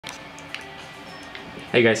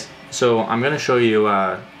Hey guys, so I'm going to show you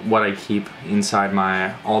what I keep inside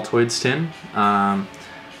my Altoids tin.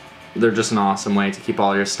 They're just an awesome way to keep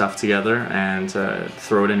all your stuff together and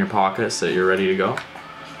throw it in your pocket so that you're ready to go.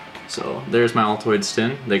 So there's my Altoids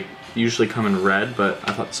tin. They usually come in red, but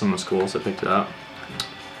I thought this one was cool so I picked it up.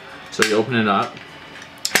 So you open it up.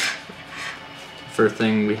 First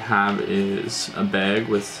thing we have is a bag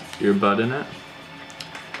with your bud in it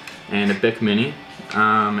and a Bic Mini.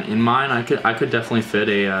 In mine, I could definitely fit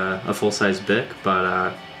a full-size Bic,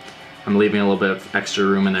 but I'm leaving a little bit of extra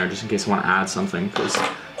room in there just in case I want to add something, because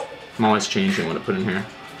I'm always changing what I put in here.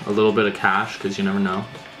 A little bit of cash, because you never know.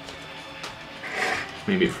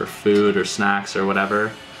 Maybe for food or snacks or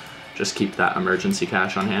whatever. Just keep that emergency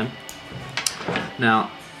cash on hand. Now,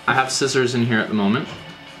 I have scissors in here at the moment,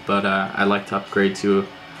 but I like to upgrade to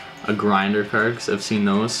a grinder card because I've seen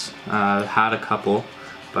those. Had a couple,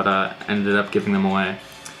 but ended up giving them away.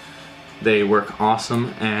 They work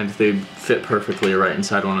awesome and they fit perfectly right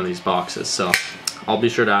inside one of these boxes, so I'll be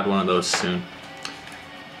sure to add one of those soon.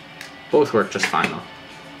 Both work just fine though.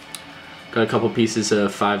 Got a couple pieces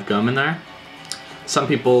of 5 gum in there. Some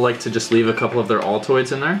people like to just leave a couple of their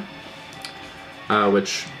Altoids in there,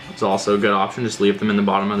 which is also a good option. Just leave them in the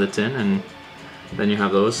bottom of the tin and then you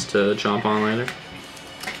have those to chomp on later.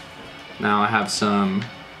 Now I have some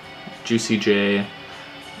Juicy J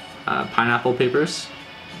pineapple papers.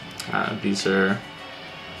 These are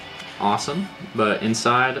awesome, but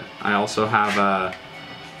inside I also have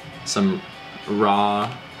some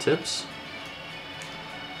raw tips.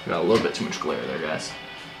 Got a little bit too much glare there, guys.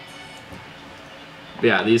 But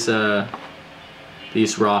yeah,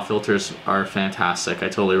 these raw filters are fantastic. I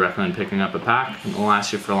totally recommend picking up a pack, and they'll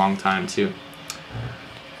last you for a long time too.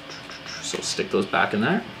 So stick those back in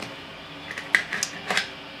there.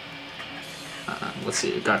 Let's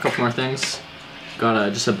see, got a couple more things.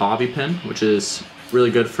 Got just a bobby pin, which is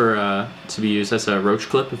really good for to be used as a roach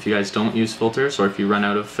clip if you guys don't use filters, or if you run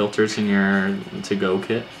out of filters in your to-go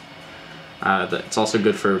kit. It's also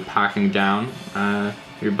good for packing down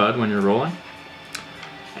your bud when you're rolling.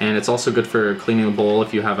 And it's also good for cleaning the bowl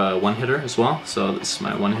if you have a one-hitter as well. So this is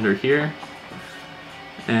my one-hitter here.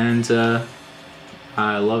 And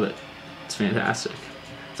I love it. It's fantastic.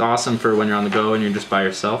 It's awesome for when you're on the go and you're just by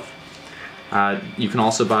yourself. You can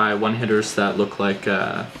also buy one-hitters that look like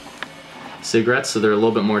cigarettes, so they're a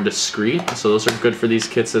little bit more discreet. So those are good for these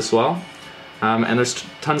kits as well. And there's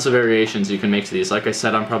tons of variations you can make to these. Like I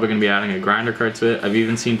said, I'm probably going to be adding a grinder card to it. I've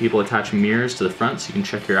even seen people attach mirrors to the front so you can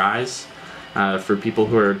check your eyes. For people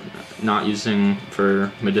who are not using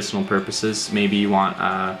for medicinal purposes, maybe you want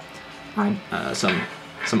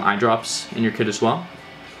some eye drops in your kit as well.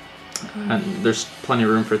 And there's plenty of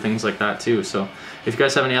room for things like that too. So if you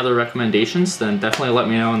guys have any other recommendations, then definitely let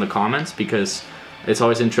me know in the comments, because it's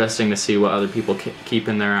always interesting to see what other people keep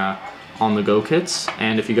in their on-the-go kits.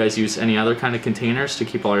 And if you guys use any other kind of containers to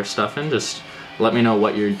keep all your stuff in, just let me know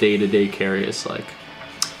what your day-to-day carry is like.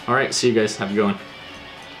 Alright, see you guys. Have a good one.